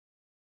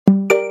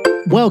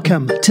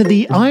Welcome to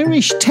the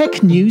Irish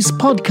Tech News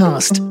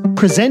Podcast,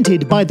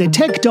 presented by the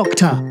Tech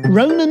Doctor,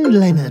 Ronan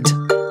Leonard.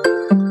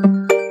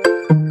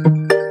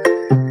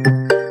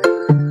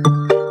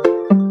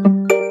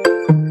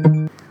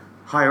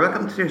 Hi,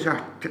 welcome to today's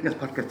Tech News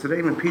Podcast. Today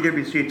I'm in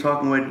PwC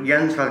talking with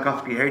Jens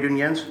Gladikowski. How are you doing,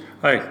 Jens?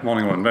 Hi,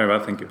 morning one. Very well,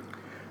 thank you.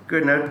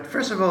 Good. Now,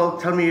 first of all,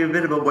 tell me a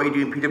bit about what you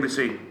do in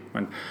PwC.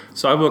 Right.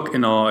 So I work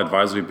in our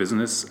advisory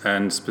business,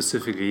 and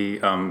specifically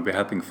we're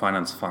helping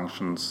finance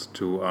functions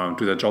to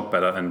do their job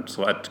better and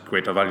so add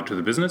greater value to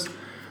the business.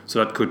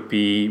 So that could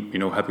be,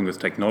 helping with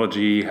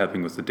technology,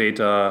 helping with the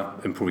data,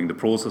 improving the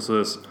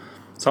processes.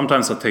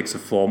 Sometimes that takes the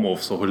form of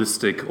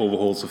holistic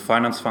overhauls of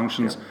finance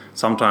functions. Yeah.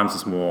 Sometimes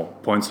it's more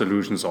point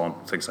solutions on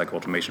things like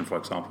automation, for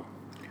example.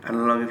 And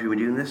how long have you been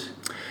doing this?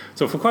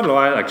 So for quite a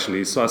while,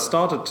 actually. So I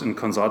started in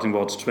consulting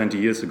about 20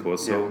 years ago.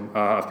 So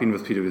I've been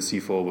with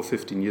PwC for over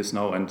 15 years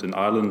now, and in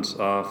Ireland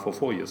for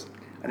 4 years.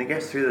 And I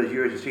guess through those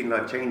years, you've seen a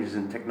lot of changes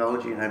in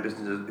technology and how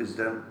business is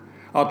done.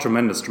 Oh,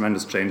 tremendous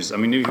changes. I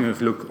mean, even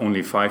if you look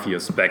only 5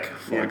 years back,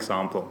 for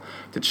example,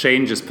 the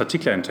changes,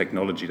 particularly in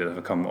technology that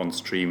have come on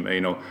stream,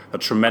 are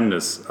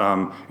tremendous.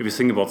 If you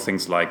think about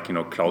things like,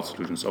 cloud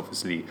solutions,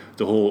 obviously,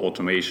 the whole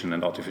automation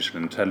and artificial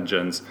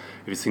intelligence,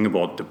 if you think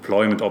about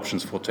deployment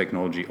options for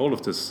technology, all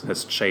of this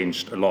has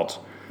changed a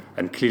lot.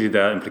 And clearly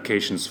there are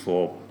implications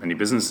for many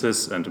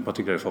businesses and in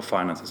particular for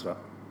finance as well.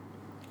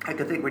 I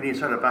can think when you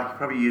started back,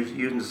 probably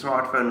using the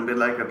smartphone a bit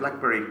like a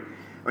BlackBerry.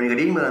 When you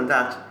got email and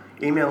that,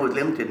 email was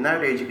limited.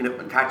 Nowadays you can have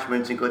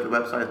attachments and go to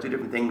websites, do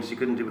different things you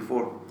couldn't do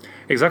before.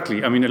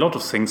 Exactly. I mean, a lot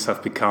of things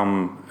have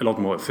become a lot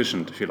more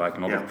efficient, if you like. A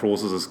lot of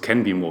processes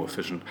can be more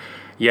efficient.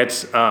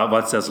 Yet,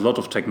 whilst there's a lot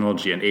of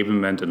technology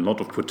enablement and a lot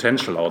of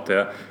potential out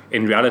there,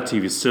 in reality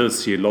we still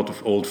see a lot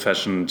of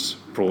old-fashioned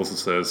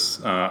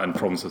processes and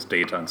problems with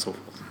data and so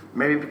forth.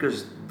 Maybe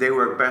because they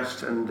work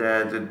best and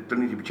they don't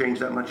need to be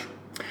changed that much.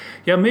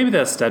 Yeah, maybe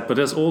there's that, but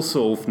there's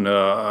also often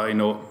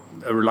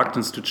a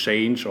reluctance to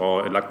change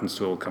or a reluctance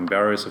to overcome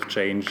barriers of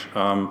change.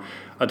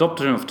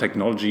 Adoption of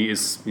technology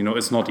is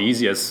not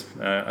easy as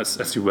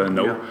you well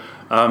know.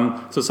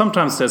 Yeah. So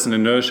sometimes there's an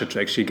inertia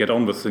to actually get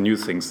on with the new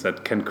things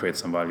that can create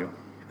some value.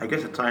 I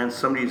guess at times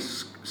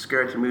somebody's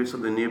scared to move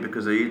something new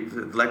because they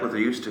like what they're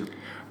used to.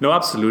 No,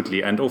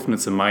 absolutely, and often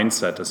it's a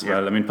mindset as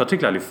well. I mean,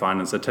 particularly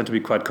finance, they tend to be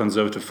quite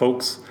conservative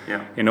folks,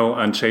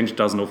 and change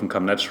doesn't often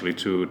come naturally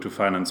to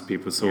finance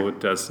people, so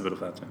there's a bit of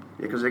that. Yeah,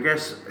 because I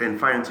guess in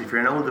finance, if you're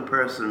an older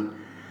person,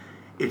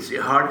 it's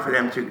hard for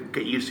them to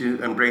get used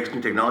to embrace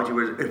new technology,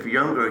 whereas if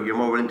you're younger, you're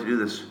more willing to do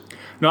this.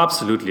 No,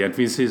 absolutely, and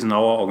we see this in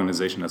our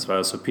organization as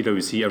well. So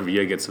PwC every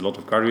year gets a lot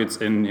of graduates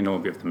in, we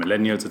have the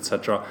millennials,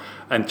 etc.,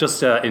 and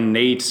just their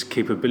innate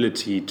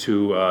capability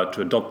to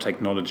adopt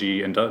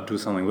technology and do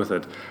something with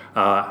it.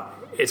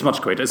 It's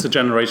much greater. It's a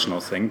generational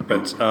thing,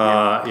 but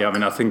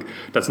I think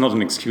that's not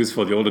an excuse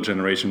for the older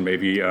generation,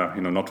 maybe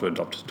not to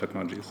adopt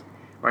technologies.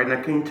 Right,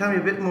 now can you tell me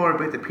a bit more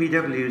about the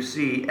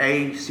PwC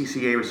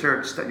ACCA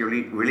research that you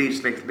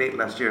released late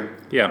last year?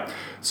 Yeah,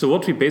 so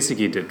what we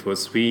basically did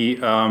was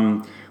we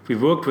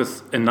worked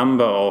with a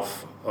number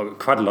of,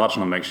 quite a large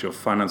number actually, of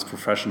finance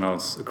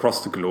professionals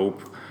across the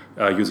globe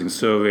using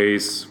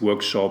surveys,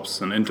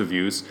 workshops and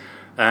interviews.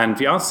 And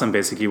we asked them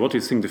basically, what do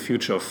you think the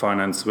future of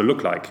finance will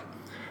look like?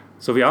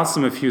 So we asked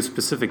them a few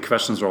specific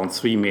questions around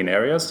three main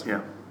areas.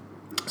 Yeah.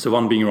 So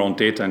one being around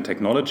data and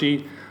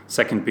technology,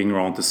 second being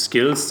around the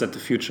skills that the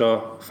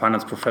future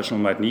finance professional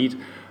might need,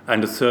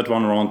 and the third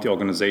one around the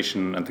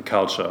organization and the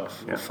culture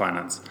of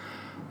finance.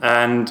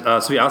 And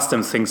so we asked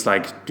them things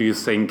like, do you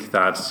think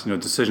that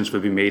decisions will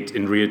be made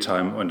in real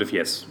time, and if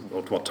yes,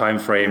 what time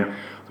frame? Yeah.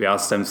 We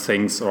asked them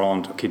things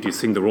around, do you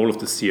think the role of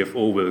the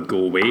CFO will go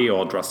away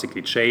or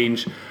drastically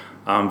change?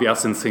 We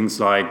asked them things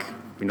like,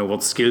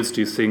 what skills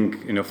do you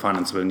think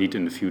finance will need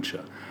in the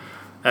future?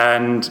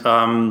 And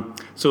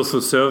so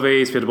through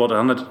surveys, we had about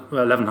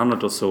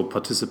 1,100 or so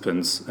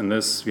participants in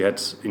this. We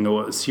had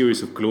a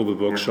series of global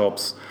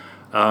workshops,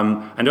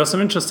 and there are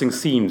some interesting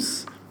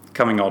themes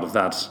coming out of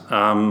that.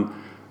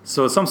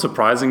 So some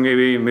surprising,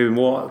 maybe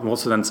more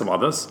so than some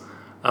others.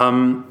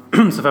 So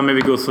if I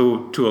maybe go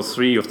through two or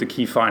three of the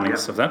key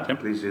findings of that. Yeah?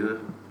 Please do that.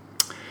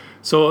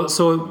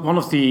 So one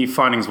of the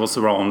findings was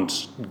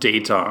around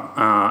data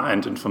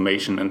and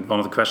information, and one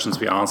of the questions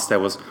we asked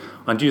there was,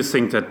 do you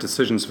think that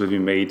decisions will be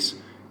made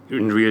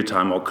in real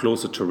time or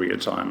closer to real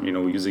time,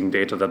 using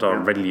data that are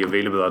readily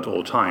available at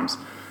all times?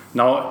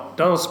 Now,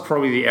 that was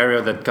probably the area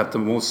that got the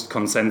most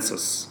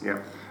consensus.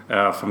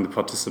 From the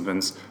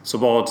participants. So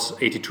about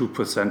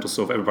 82% or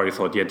so of everybody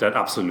thought, that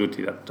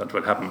absolutely, that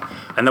will happen.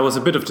 And there was a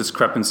bit of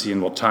discrepancy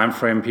in what time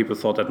frame people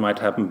thought that might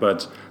happen,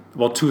 but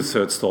about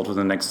 2/3 thought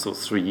within the next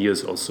 3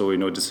 years or so,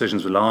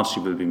 decisions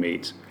will be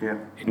made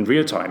in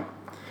real time.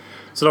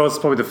 So that was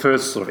probably the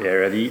first sort of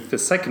area. The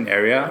second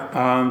area,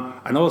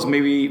 and that was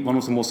maybe one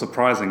of the most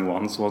surprising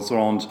ones, was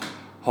around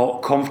how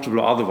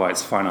comfortable or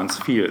otherwise finance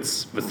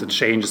feels with the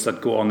changes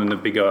that go on in a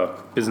bigger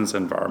business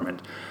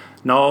environment.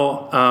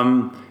 Now,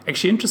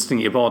 actually,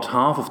 interestingly, about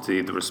half of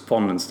the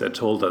respondents that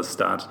told us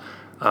that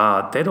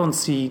they don't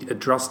see a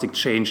drastic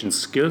change in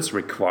skills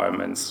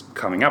requirements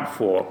coming up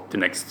for the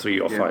next 3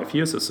 or 5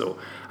 years or so.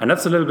 And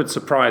that's a little bit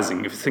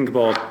surprising. If you think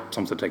about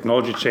some of the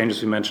technology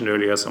changes we mentioned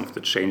earlier, some of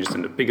the changes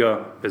in the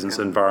bigger business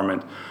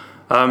environment.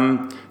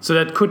 So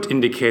that could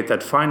indicate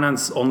that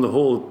finance on the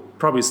whole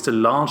probably still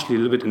largely a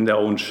little bit in their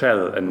own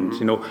shell. And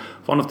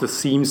one of the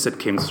themes that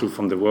came through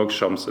from the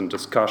workshops and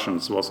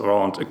discussions was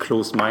around a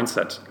closed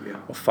mindset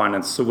of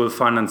finance. So will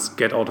finance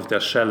get out of their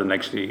shell and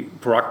actually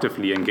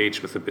proactively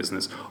engage with the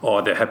business, or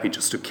are they happy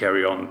just to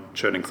carry on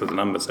churning through the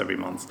numbers every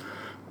month?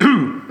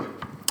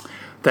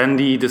 Then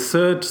the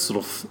third sort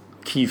of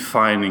key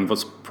finding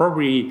was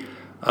probably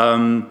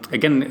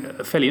again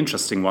a fairly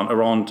interesting one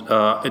around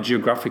a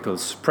geographical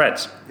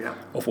spread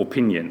of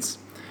opinions.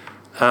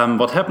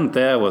 What happened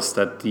there was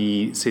that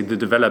the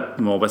developed,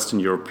 more Western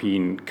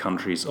European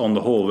countries, on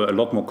the whole, were a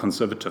lot more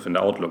conservative in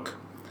the outlook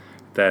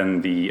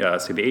than the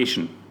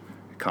Asian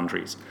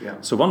countries.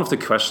 So one of the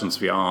questions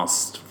we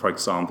asked, for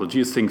example, do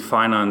you think the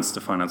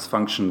finance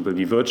function will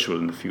be virtual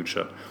in the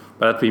future?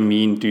 By that we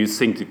mean, do you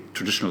think the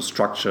traditional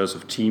structures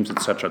of teams,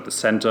 etc., at the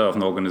center of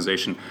an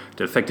organization,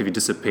 that effectively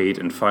dissipate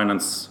and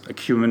finance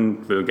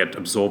acumen will get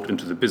absorbed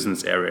into the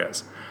business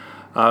areas?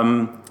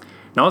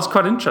 Now it's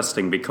quite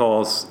interesting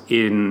because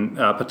in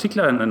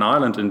particular in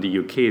Ireland and the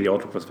UK, the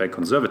outlook was very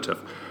conservative.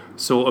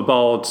 So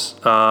about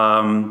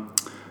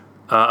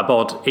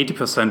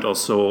 80% or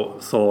so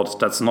thought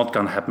that's not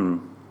going to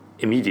happen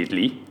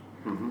immediately,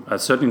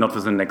 certainly not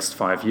within the next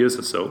 5 years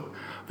or so.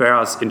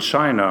 Whereas in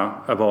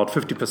China, about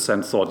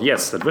 50% thought,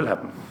 yes, that will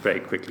happen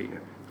very quickly.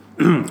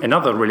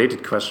 Another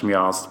related question we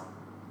asked,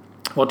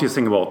 what do you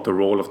think about the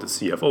role of the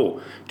CFO?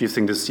 Do you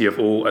think the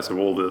CFO as a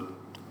role will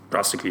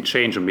drastically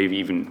change or maybe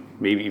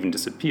even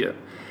disappear?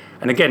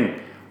 And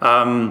again,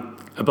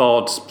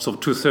 about sort of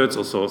 2/3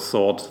 or so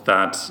thought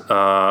that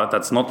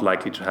that's not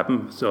likely to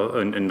happen. So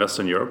in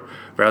Western Europe,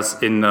 whereas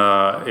in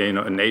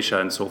Asia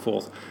and so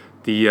forth,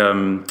 the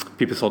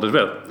people thought it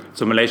will.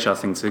 So Malaysia, I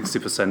think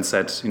 60%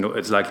 said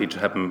it's likely to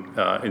happen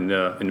in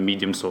the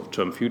medium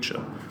term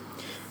future.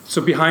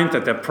 So behind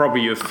that, there are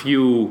probably a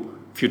few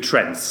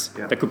trends.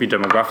 There could be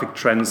demographic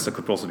trends. There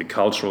could also be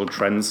cultural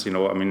trends.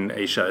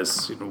 Asia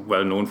is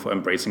well known for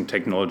embracing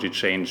technology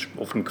change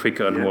often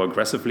quicker and more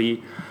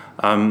aggressively.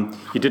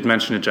 You did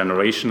mention a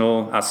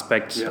generational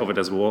aspect of it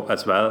as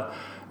well.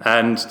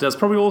 And there's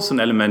probably also an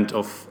element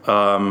of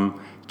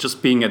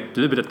just being a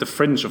little bit at the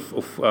fringe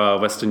of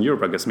Western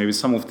Europe. I guess maybe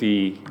some of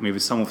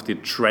the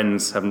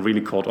trends haven't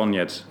really caught on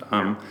yet.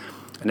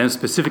 And then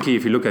specifically,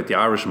 if you look at the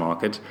Irish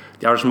market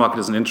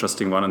is an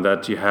interesting one in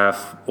that you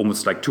have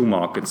almost like two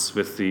markets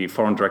with the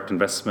foreign direct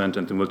investment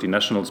and the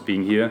multinationals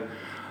being here.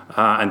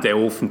 And they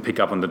often pick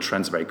up on the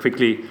trends very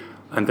quickly.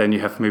 And then you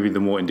have maybe the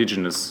more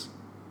indigenous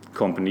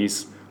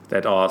companies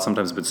that are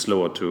sometimes a bit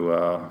slower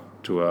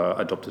to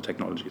adopt the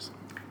technologies.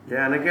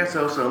 Yeah, and I guess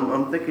also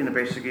I'm thinking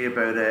basically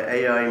about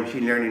AI and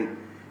machine learning.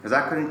 Is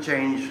that going to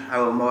change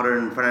how a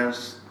modern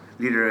finance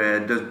leader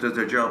does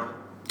their job?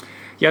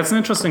 Yeah, it's an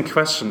interesting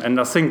question, and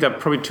I think there are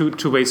probably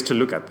two ways to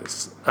look at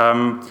this.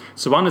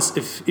 So one is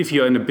if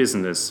you're in a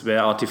business where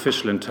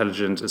artificial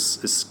intelligence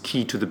is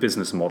key to the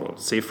business model.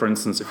 Say, for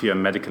instance, if you're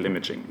in medical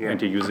imaging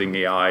and you're using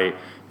AI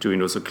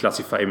to also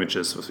classify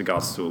images with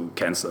regards to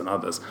cancer and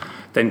others,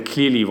 then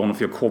clearly one of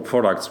your core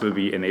products will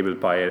be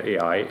enabled by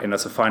AI. And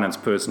as a finance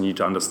person, you need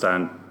to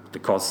understand the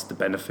costs, the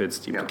benefits,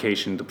 the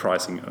implication, the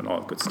pricing, and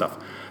all that good stuff.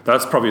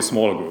 That's probably a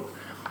smaller group.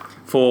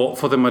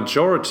 For the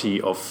majority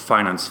of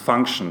finance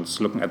functions,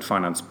 looking at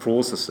finance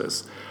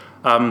processes,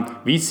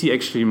 we see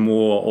actually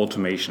more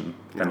automation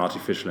than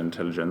artificial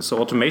intelligence. So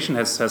automation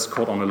has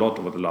caught on a lot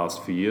over the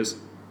last few years.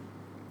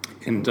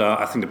 And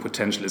I think the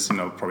potential is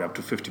probably up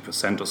to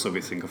 50% or so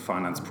we think of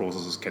finance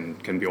processes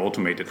can be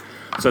automated.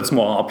 So it's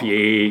more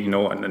RPA,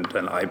 and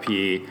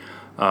IPA,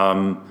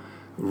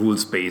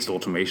 rules-based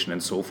automation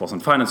and so forth.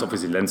 And finance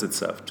obviously lends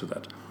itself to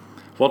that.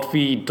 What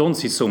we don't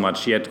see so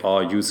much yet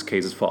are use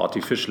cases for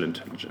artificial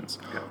intelligence.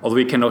 Although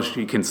we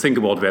can think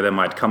about where they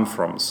might come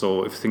from.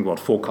 So if you think about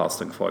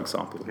forecasting, for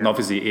example. And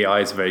obviously AI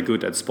is very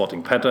good at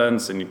spotting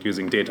patterns and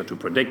using data to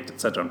predict,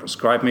 etc., and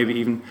prescribe maybe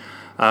even.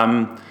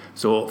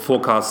 So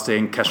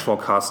forecasting, cash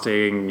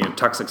forecasting,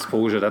 tax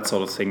exposure, that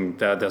sort of thing,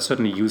 there are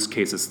certainly use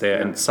cases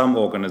there. And some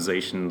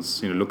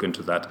organizations look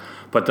into that.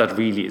 But that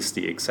really is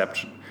the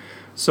exception.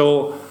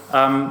 So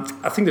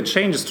I think the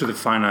changes to the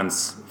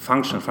finance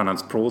function,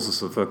 finance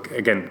processes,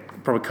 again,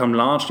 probably come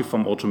largely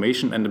from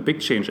automation, and the big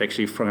change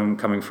actually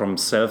coming from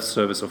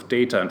self-service of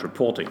data and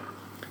reporting.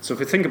 So if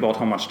you think about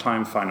how much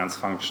time finance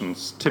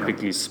functions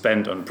typically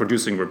spend on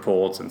producing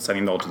reports and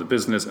sending them out to the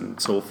business and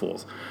so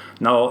forth,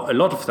 now a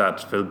lot of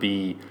that will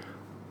be,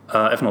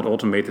 if not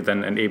automated,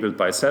 then enabled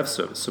by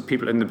self-service. So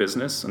people in the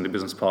business and the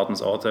business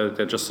partners out there,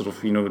 they just sort of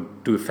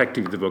do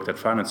effectively the work that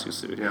finance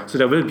used to do. So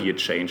there will be a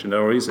change, and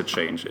there is a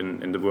change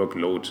in the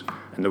workload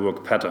and the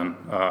work pattern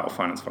of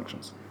finance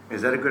functions.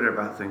 Is that a good or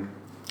bad thing?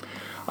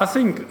 I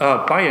think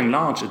by and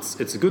large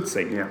it's a good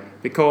thing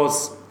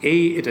because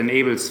it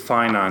enables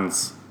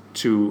finance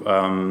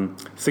to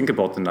think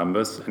about the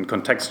numbers and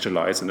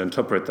contextualize and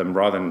interpret them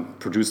rather than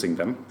producing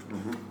them.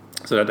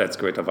 So that adds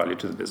greater value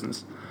to the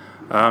business.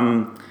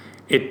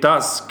 It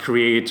does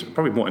create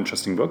probably more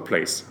interesting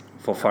workplace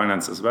for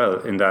finance as well,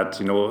 in that,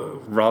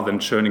 rather than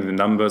churning the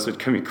numbers, it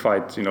can be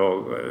quite,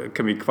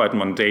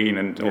 mundane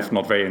and often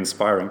not very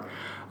inspiring.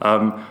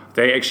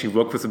 They actually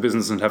work with the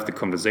business and have the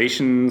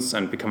conversations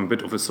and become a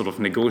bit of a sort of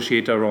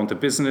negotiator around the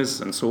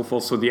business and so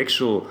forth. So the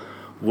actual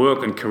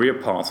work and career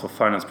paths for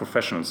finance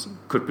professionals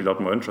could be a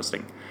lot more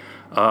interesting,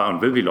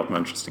 and will be a lot more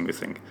interesting, we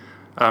think.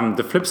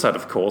 The flip side,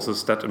 of course,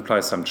 is that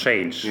implies some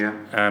change. Yeah.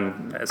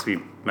 And as we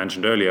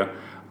mentioned earlier,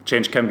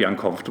 change can be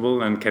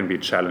uncomfortable and can be a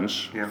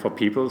challenge for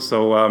people.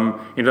 So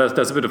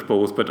there's a bit of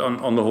both, but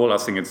on the whole, I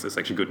think it's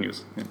actually good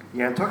news.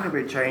 Yeah, and talking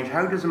about change,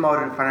 how does a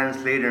modern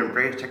finance leader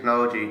embrace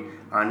technology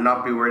and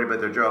not be worried about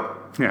their job?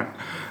 Yeah,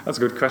 that's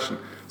a good question.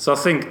 So I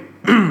think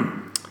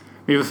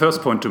maybe the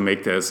first point to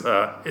make there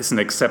is an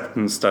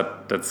acceptance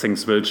that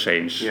things will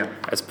change. Yeah.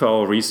 As per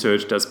our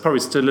research, there's probably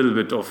still a little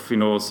bit of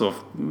sort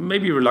of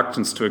maybe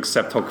reluctance to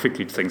accept how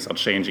quickly things are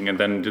changing, and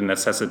then the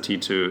necessity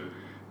to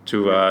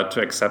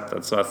accept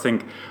that. So I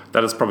think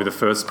that is probably the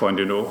first point,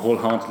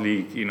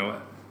 wholeheartedly,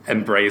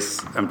 embrace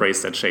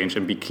that change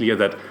and be clear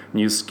that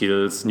new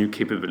skills, new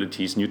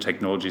capabilities, new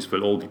technologies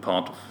will all be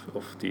part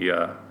of the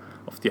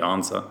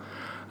answer.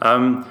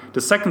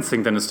 The second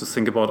thing then is to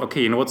think about,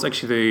 okay, what's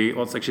actually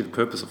the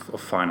purpose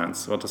of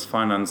finance? What does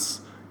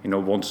finance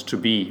want to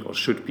be or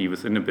should be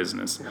within a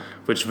business,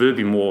 which will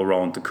be more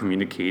around the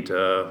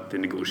communicator, the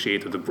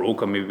negotiator, the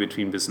broker maybe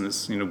between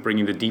business,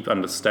 bringing the deep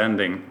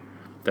understanding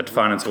that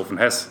finance often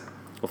has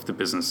of the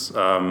business,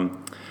 and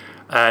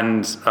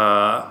then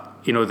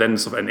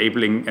sort of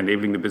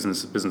enabling the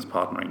business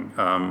partnering.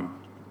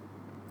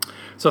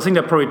 So I think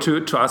there are probably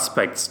two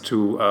aspects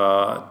to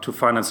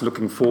finance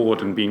looking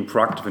forward and being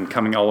proactive and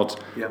coming out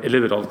a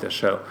little bit out of their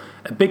shell.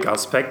 A big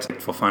aspect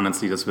for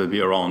finance leaders will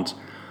be around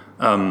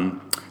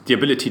the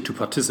ability to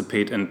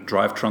participate and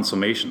drive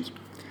transformations.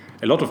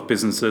 A lot of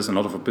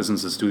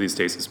businesses do these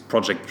days is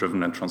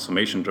project-driven and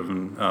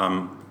transformation-driven.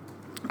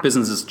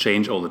 Businesses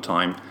change all the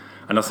time,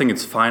 and I think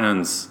it's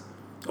finance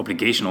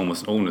obligation,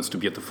 almost onus, to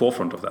be at the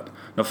forefront of that.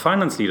 Now,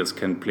 finance leaders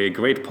can play a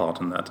great part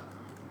in that.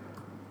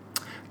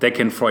 They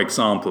can, for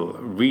example,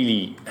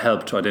 really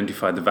help to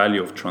identify the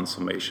value of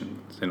transformation.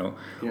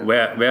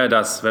 Where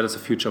does the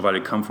future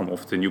value come from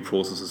of the new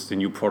processes, the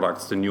new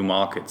products, the new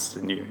markets,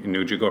 the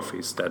new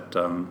geographies that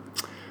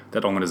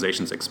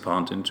organizations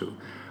expand into.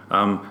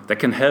 That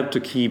can help to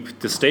keep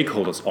the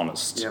stakeholders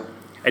honest. Yeah.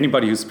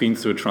 Anybody who's been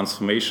through a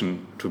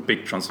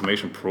big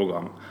transformation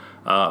program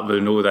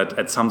will know that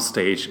at some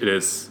stage it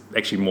is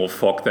actually more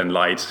fog than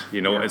light.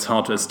 It's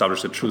hard to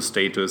establish the true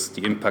status,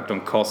 the impact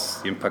on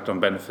costs, the impact on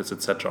benefits,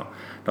 etc.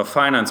 Now,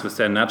 finance, with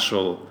their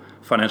natural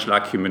financial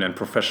acumen and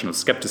professional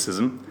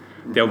skepticism,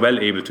 they're well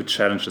able to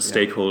challenge the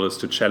stakeholders,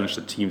 to challenge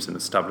the teams, and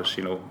establish,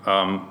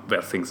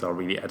 where things are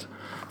really at.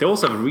 They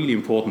also have a really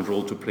important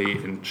role to play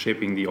in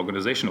shaping the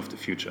organization of the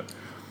future.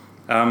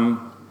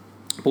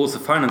 Both the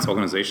finance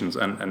organizations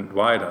and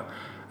wider.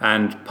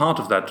 And part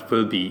of that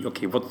will be,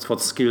 okay,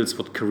 what skills,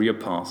 what career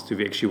paths do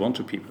we actually want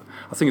to people?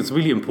 I think it's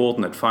really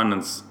important that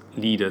finance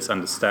leaders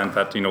understand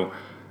that,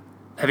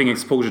 having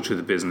exposure to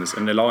the business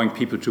and allowing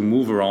people to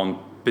move around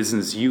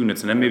business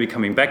units and then maybe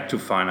coming back to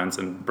finance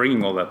and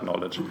bringing all that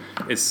knowledge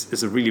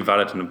is a really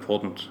valid and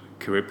important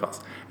career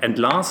path. And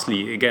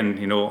lastly, again,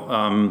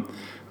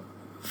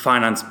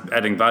 finance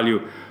adding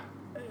value.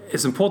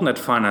 It's important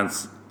that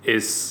finance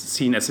is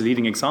seen as a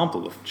leading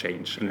example of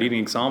change and leading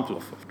example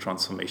of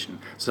transformation.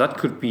 So that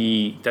could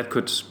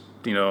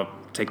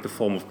take the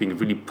form of being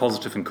really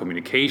positive in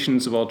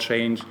communications about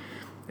change.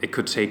 It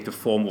could take the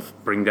form of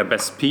bringing their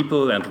best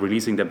people and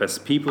releasing their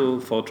best people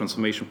for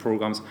transformation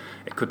programs.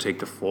 It could take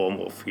the form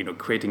of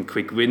creating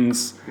quick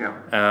wins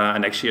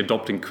and actually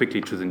adopting quickly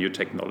to the new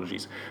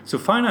technologies. So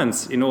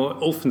finance,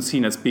 often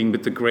seen as being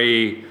with the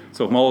grey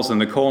sort of mouse in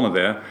the corner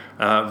there,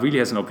 really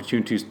has an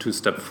opportunity to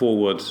step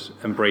forward,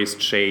 embrace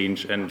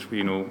change, and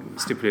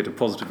stipulate a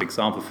positive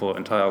example for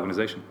entire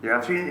organization. Yeah,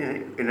 I've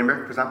seen in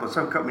America, for example,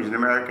 some companies in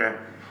America,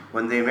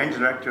 when the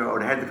managing director or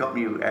the head of the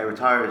company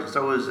retires, it's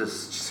always a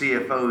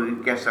CFO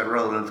who gets that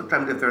role. And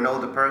sometimes if they're an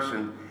older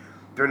person,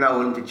 they're not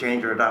willing to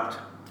change or adapt.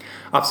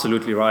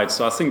 Absolutely right.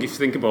 So I think if you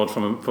think about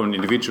from an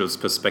individual's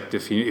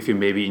perspective, if you're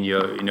maybe in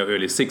your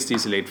early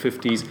 60s, late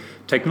 50s,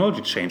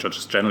 technology change or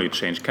just generally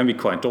change can be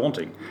quite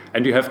daunting.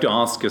 And you have to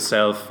ask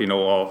yourself, do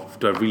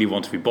I really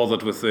want to be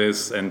bothered with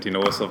this? And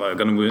so I'm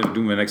going to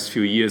do my next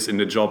few years in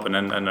the job and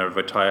then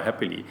retire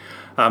happily.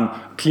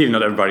 Clearly,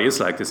 not everybody is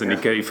like this, and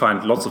you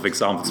find lots of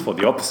examples for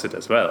the opposite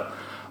as well.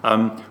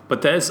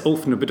 But there is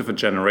often a bit of a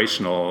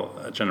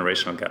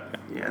generational gap.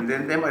 Yeah, and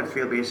then they might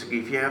feel basically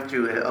if you have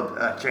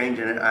to change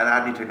and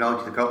add new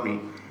technology to the company,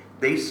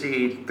 they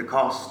see the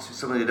cost,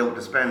 something they don't want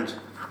to spend.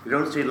 They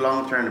don't see the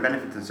long-term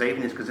benefits and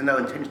savings because they know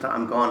in 10 years' time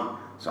I'm gone,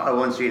 so I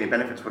won't see any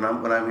benefits when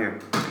I'm here.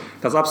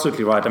 That's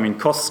absolutely right. I mean,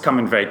 costs come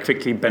in very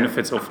quickly,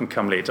 benefits often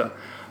come later.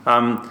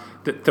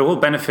 The whole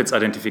benefits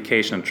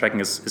identification and tracking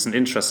is an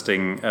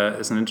interesting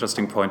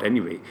point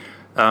anyway,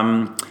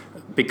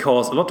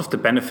 because a lot of the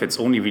benefits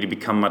only really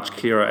become much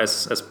clearer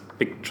as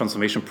big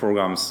transformation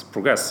programs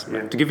progress.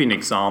 Yeah. To give you an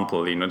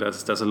example,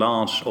 there's a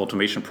large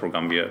automation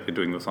program we're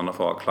doing with one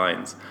of our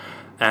clients.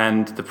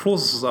 And the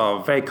processes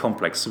are very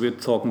complex. So we're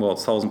talking about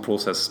 1,000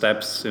 process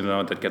steps,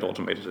 that get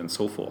automated and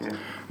so forth. Yeah.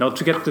 Now,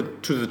 to get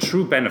to the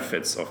true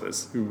benefits of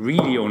this, we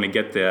really only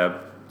get there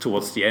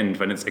towards the end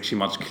when it's actually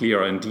much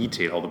clearer in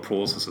detail how the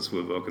processes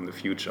will work in the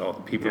future, how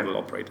the people will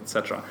operate,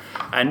 etc.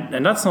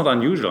 And that's not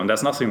unusual, and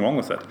there's nothing wrong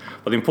with that.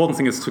 But the important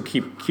thing is to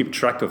keep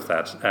track of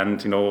that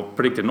and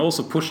predict and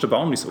also push the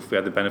boundaries of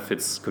where the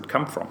benefits could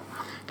come from.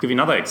 To give you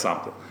another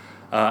example.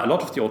 A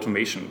lot of the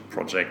automation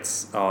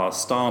projects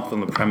start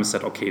from the premise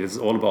that, okay, this is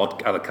all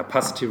about either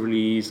capacity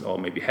release or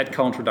maybe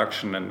headcount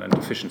reduction and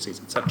efficiencies,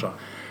 etc.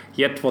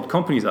 Yet what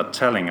companies are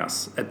telling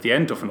us at the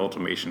end of an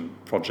automation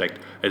project,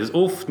 it is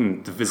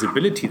often the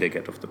visibility they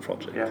get of the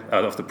project,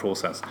 of the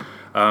process,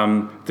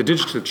 the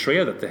digital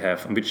trail that they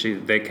have, in which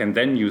they can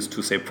then use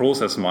to, say,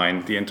 process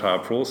mine the entire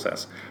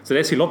process. So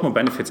they see a lot more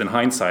benefits in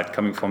hindsight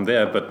coming from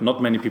there, but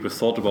not many people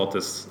thought about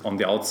this on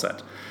the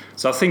outset.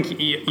 So I think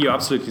you're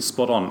absolutely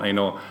spot on.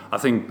 I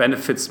think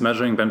benefits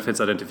measuring, benefits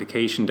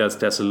identification,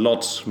 there's a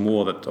lot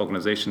more that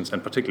organizations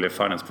and particularly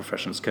finance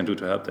professionals can do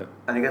to help there.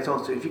 And I guess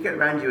also, if you get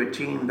around you a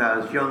team that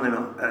is young and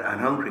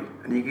hungry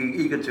and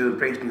eager to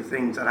embrace new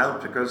things, that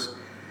helps because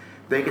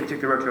they can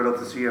take the workload off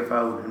the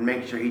CFO and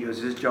make sure he does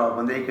his job,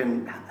 and they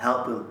can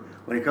help him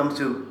when it comes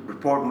to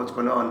reporting what's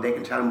going on. They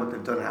can tell him what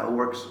they've done, how it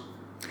works.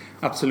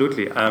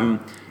 Absolutely.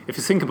 If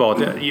you think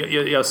about it,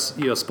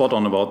 you're spot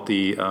on about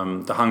the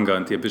hunger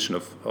and the ambition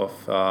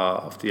of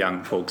the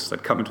young folks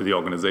that come into the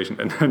organization.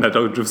 And I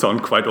don't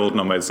sound quite old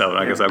now myself.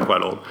 I guess I'm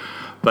quite old.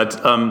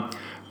 But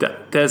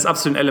there's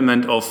absolutely an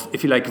element of,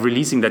 if you like,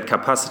 releasing that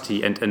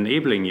capacity and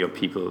enabling your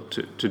people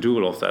to do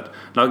all of that.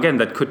 Now, again,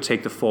 that could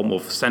take the form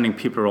of sending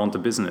people around the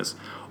business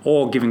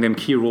or giving them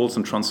key roles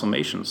in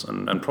transformations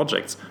and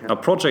projects. Yeah. Now,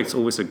 projects are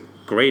always a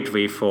great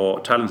way for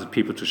talented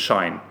people to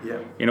shine. Yeah.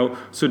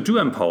 So do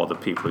empower the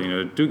people.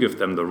 Do give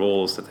them the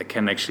roles that they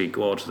can actually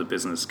go out to the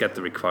business, get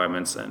the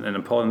requirements, and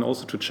empower them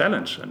also to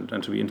challenge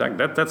and to be intact.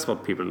 That's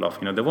what people love.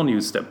 They want to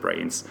use their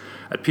brains.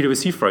 At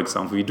PwC, for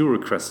example, we do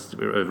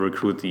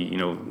recruit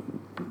the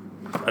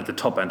at the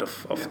top end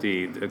of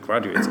the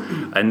graduates,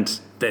 and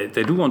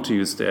they do want to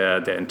use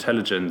their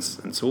intelligence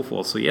and so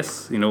forth. So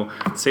yes,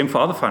 same for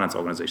other finance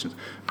organizations.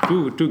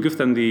 Do give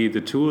them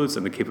the tools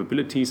and the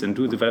capabilities, and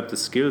do develop the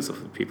skills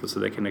of the people so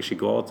they can actually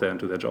go out there and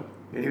do their job.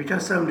 And if you tell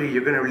somebody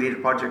you're going to lead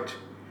a project,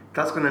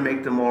 that's going to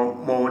make them more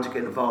want to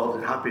get involved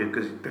and happy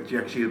because that you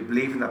actually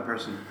believe in that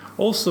person.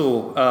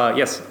 Also,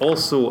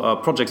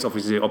 projects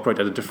obviously operate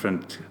at a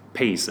different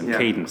pace and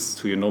cadence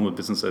to your normal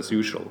business as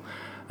usual.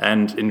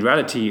 And in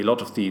reality, a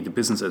lot of the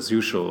business as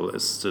usual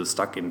is still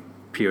stuck in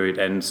period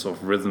ends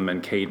of rhythm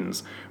and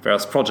cadence.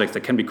 Whereas projects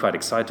that can be quite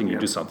exciting, you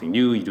do something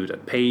new, you do it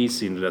at pace,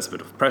 there's a bit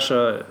of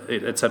pressure,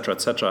 etc.,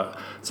 etc.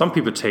 Some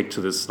people take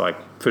to this like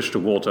fish to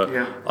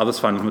water, others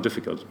find it more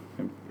difficult.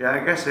 Yeah,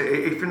 I guess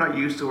if you're not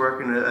used to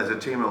working as a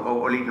team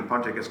or leading a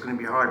project, it's going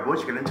to be hard.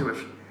 Once you get into it,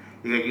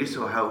 you get used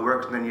to how it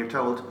works, and then you're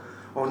told,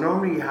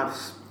 normally you have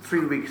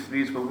 3 weeks to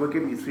use, but we'll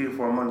give you 3 or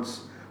 4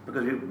 months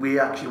because we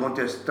actually want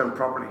this done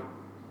properly.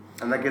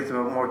 And that gives them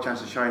a more chance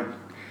to shine.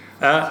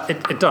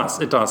 It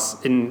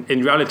does. In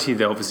reality,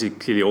 there are obviously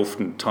clearly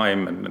often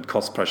time and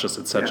cost pressures,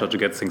 etc., to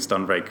get things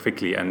done very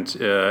quickly. And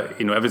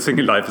everything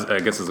in life, I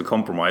guess, is a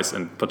compromise.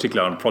 And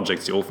particularly on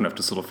projects, you often have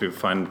to sort of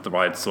find the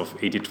right sort of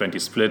 80-20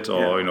 split,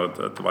 or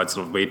the right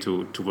sort of way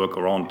to work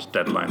around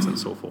deadlines and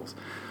so forth.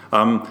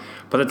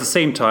 But at the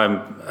same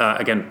time,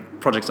 again,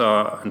 projects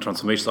and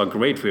transformations are a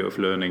great way of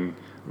learning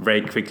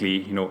very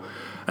quickly.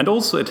 And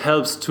also it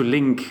helps to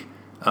link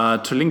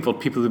what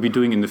people will be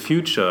doing in the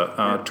future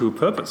to a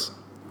purpose,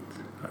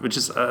 which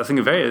is, I think,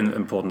 a very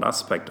important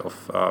aspect of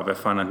where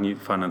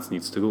finance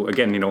needs to go.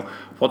 Again,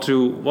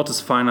 what is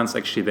finance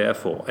actually there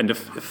for? And if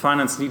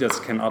finance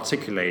leaders can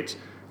articulate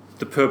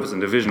the purpose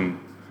and the vision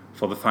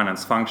for the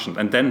finance function,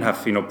 and then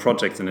have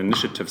projects and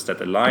initiatives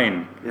that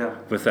align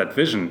with that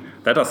vision,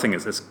 that I think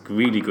is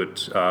really good,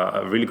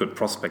 a really good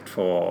prospect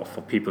for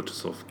people to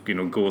sort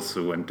of go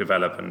through and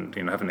develop and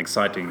have an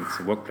exciting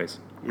workplace.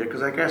 Yeah,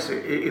 because I guess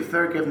if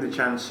they're given the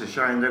chance to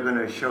shine, they're going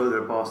to show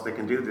their boss they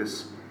can do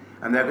this,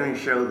 and they're going to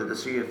show that the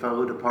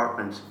CFO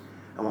department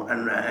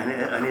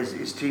and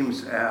his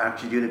teams are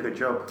actually doing a good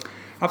job.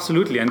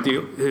 Absolutely, and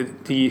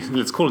the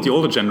let's call it the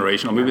older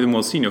generation, or maybe the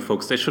more senior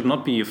folks, they should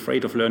not be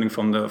afraid of learning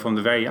from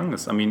the very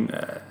youngest. I mean,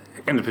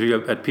 again,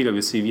 at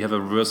PwC, we have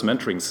a reverse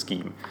mentoring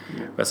scheme,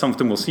 where some of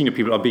the more senior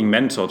people are being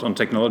mentored on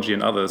technology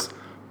and others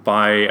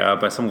by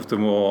some of the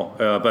more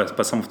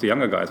by some of the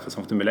younger guys, by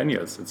some of the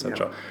millennials,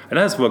 etc. And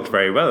that has worked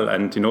very well.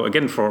 And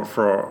again, for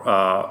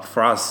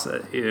us,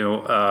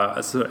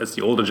 as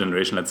the older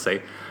generation, let's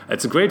say,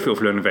 it's a great way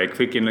of learning very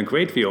quickly and a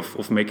great way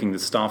of making the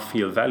staff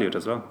feel valued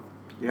as well.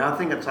 Yeah, I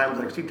think at times,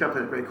 like Steve Jobs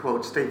had a great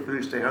quote, stay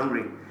foolish, stay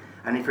hungry.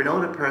 And if you're an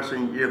older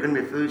person, you're going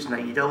to be foolish in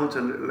that you don't want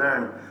to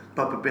learn,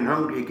 but being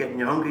hungry, you're getting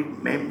your hungry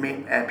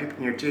people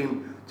in your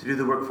team to do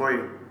the work for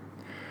you.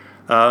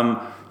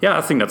 Yeah,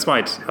 I think that's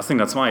right.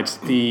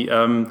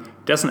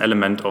 There's an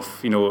element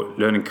of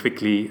learning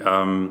quickly.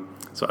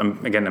 So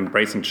I'm again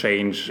embracing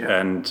change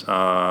and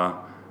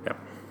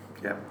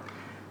Yeah.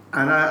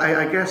 And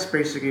I guess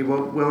basically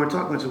when we're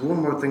talking, so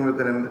one more thing we're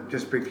going to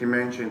just briefly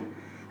mention.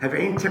 Have you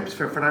any tips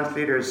for finance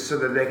leaders so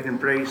that they can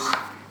embrace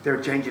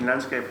their changing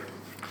landscape?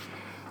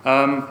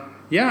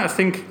 Yeah,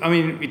 I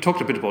mean, we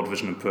talked a bit about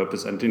vision and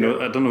purpose, and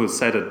I don't know who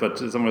said it, but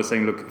someone was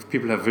saying, look, if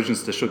people have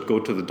visions, they should go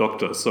to the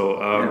doctor. So,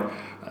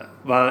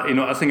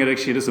 I think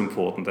it is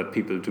important that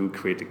people do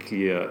create a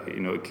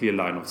clear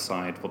line of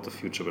sight, what the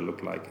future will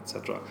look like,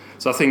 etc.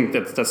 So I think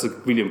that's a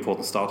really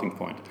important starting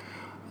point.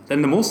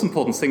 Then the most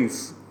important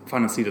things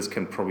finance leaders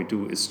can probably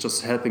do is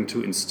just helping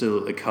to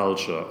instill a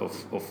culture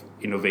of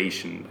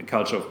innovation, a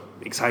culture of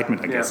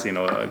excitement, I guess,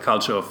 a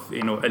culture of,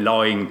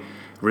 allowing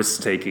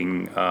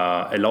risk-taking,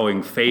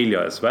 allowing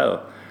failure as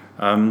well.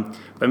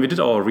 When we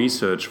did our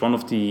research, one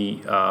of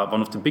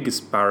the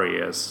biggest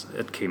barriers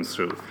that came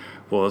through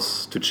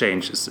was to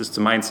change is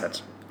the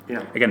mindset.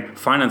 Yeah. Again,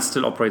 finance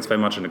still operates very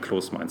much in a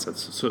closed mindset.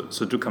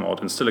 So do come out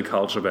and instill a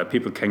culture where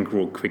people can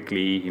grow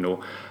quickly,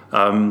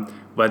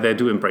 where they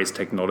do embrace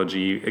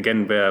technology,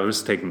 again, where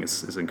risk-taking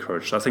is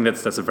encouraged. I think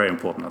that's a very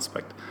important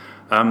aspect.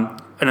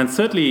 And then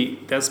thirdly,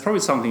 there's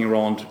probably something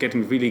around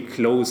getting really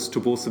close to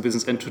both the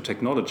business and to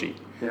technology.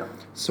 Yeah.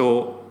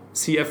 So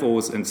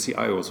CFOs and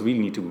CIOs really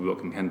need to be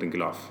working hand in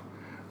glove.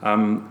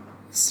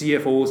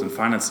 CFOs and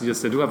finance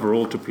leaders, they do have a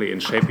role to play in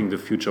shaping the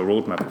future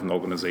roadmap of an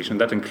organization.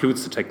 That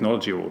includes the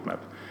technology roadmap.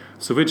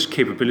 So which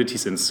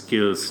capabilities and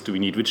skills do we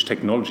need? Which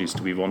technologies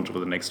do we want over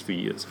the next few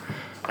years?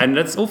 And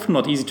that's often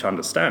not easy to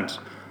understand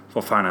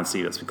for finance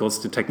leaders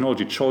because the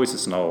technology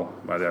choices now,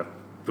 they're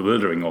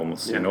bewildering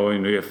almost. Yeah.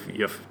 You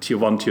have tier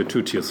 1, tier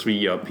 2, tier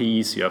 3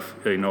 ERPs, you have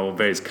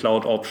various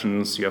cloud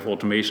options, you have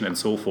automation and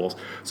so forth.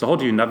 So how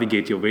do you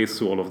navigate your way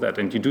through all of that?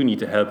 And you do need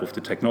the help of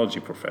the technology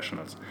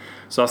professionals.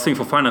 So I think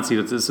for finance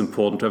leaders it's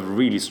important to have a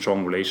really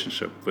strong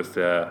relationship with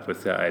their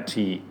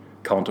IT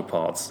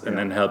counterparts and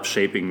then help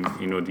shaping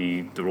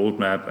the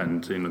roadmap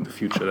and the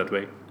future that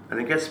way. And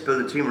I guess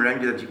build a team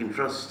around you that you can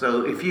trust.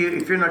 So if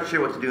you're not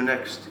sure what to do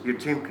next, your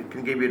team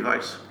can give you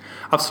advice.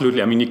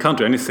 Absolutely. I mean, you can't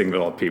do anything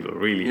without people,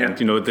 really. Yeah. And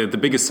the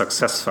biggest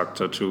success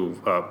factor to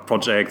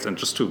projects and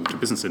just to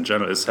business in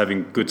general is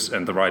having good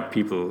and the right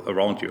people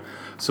around you.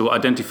 So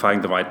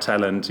identifying the right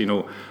talent,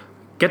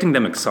 getting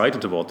them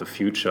excited about the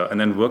future, and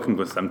then working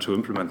with them to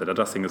implement that.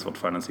 I think is what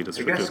finance leaders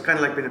should do. I guess it's kind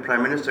of like being a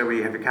prime minister, where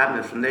you have your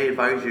cabinet and they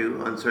advise you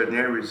on certain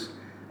areas,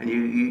 and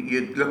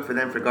you look for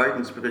them for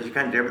guidance because you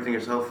can't do everything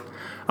yourself.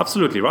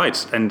 Absolutely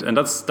right, and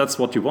that's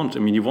what you want. I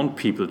mean, you want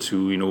people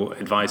to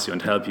advise you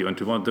and help you, and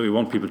you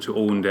want people to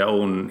own their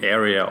own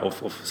area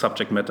of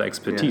subject matter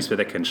expertise where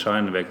they can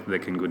shine, where they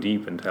can go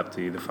deep and help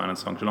the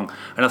finance function along.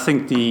 And I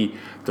think the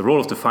role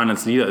of the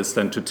finance leader is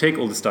then to take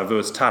all this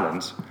diverse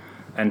talent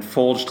and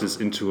forge this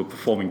into a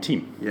performing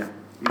team. Yeah,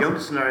 you don't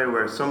have a scenario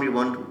where somebody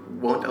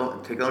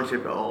won't take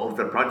ownership of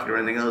the project or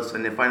anything else,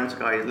 and the finance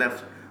guy is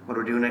left. What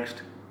do we do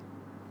next?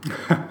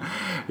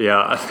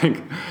 Yeah, I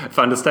think if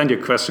I understand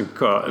your question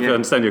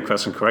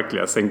correctly,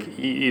 I think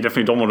you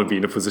definitely don't want to be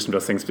in a position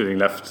where things being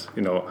left,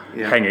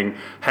 hanging.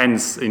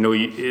 Hence,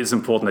 it's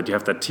important that you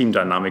have that team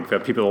dynamic where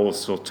people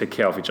also take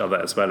care of each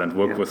other as well and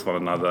work with one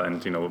another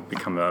and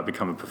become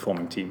a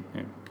performing team.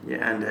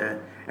 Yeah, and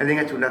anything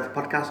else with that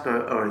podcast,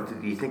 or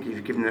do you think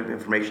you've given them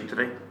information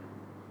today?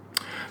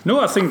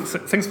 No, I think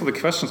thanks for the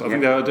questions. I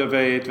think they're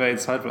very, very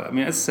insightful. I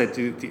mean, as I said,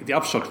 the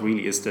upshot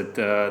really is that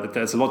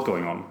there's a lot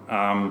going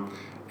on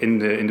in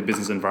the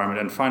business environment,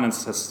 and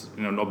finance has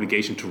an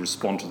obligation to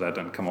respond to that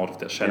and come out of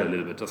their shell a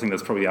little bit. I think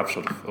that's probably the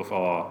upshot of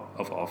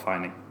our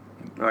finding.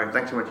 All right,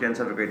 thanks so much, Jens.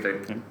 Have a great day.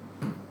 Yeah.